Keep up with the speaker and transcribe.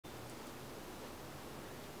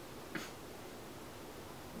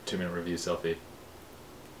2-minute review selfie.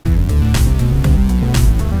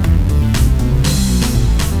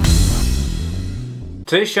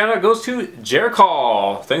 Today's shout out goes to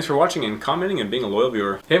Jericall. Thanks for watching and commenting and being a loyal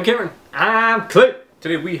viewer. Hey, I'm Cameron. I'm Clip.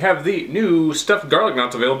 Today we have the new stuffed garlic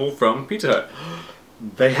knots available from Pizza Hut.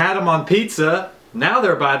 They had them on pizza, now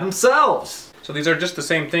they're by themselves. So these are just the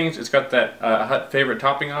same things. It's got that Hut favorite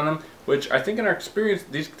topping on them, which I think in our experience,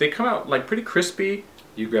 they come out like pretty crispy.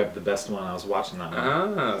 You grabbed the best one, I was watching that one.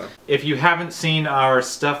 Ah. If you haven't seen our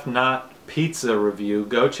stuffed knot pizza review,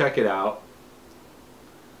 go check it out.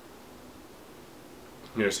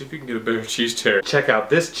 Here, see if you can get a better cheese tear. Check out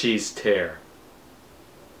this cheese tear.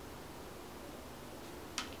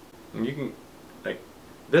 And you can, like...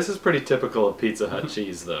 This is pretty typical of Pizza Hut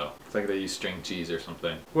cheese, though. It's like they use string cheese or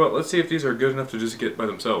something. Well, let's see if these are good enough to just get by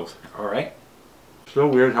themselves. Alright. So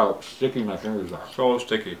weird how sticky my fingers are. So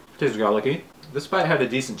sticky. Tastes garlicky. This bite had a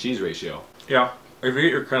decent cheese ratio. Yeah. If you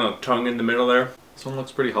get your kind of tongue in the middle there. This one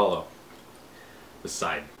looks pretty hollow. The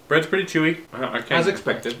side. Bread's pretty chewy. I can't... As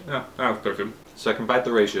expected. Yeah, as expected. Second bite,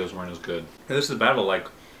 the ratios weren't as good. Yeah, this is a battle, like,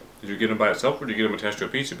 did you get them by itself or did you get them attached to a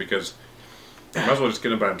pizza? Because you might as well just get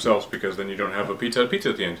them by themselves because then you don't have a pizza at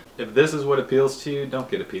the end. If this is what appeals to you, don't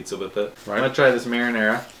get a pizza with it. Right. I'm gonna try this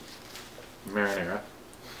marinara.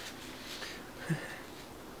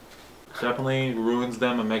 Definitely ruins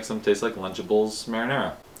them and makes them taste like Lunchables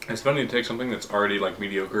marinara. It's funny to take something that's already like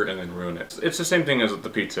mediocre and then ruin it. It's the same thing as the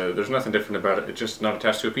pizza. There's nothing different about it. It's just not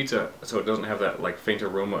attached to a pizza, so it doesn't have that like faint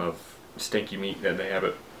aroma of stinky meat that they have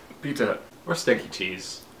at Pizza Hut. Or stinky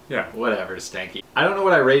cheese. Yeah. Whatever, stanky. I don't know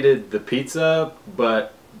what I rated the pizza,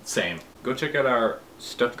 but same. Go check out our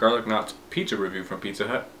stuffed garlic knots pizza review from Pizza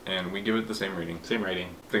Hut, and we give it the same rating. Same rating.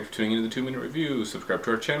 Thanks for tuning into the 2-minute review. Subscribe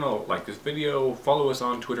to our channel, like this video, follow us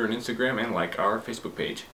on Twitter and Instagram, and like our Facebook page.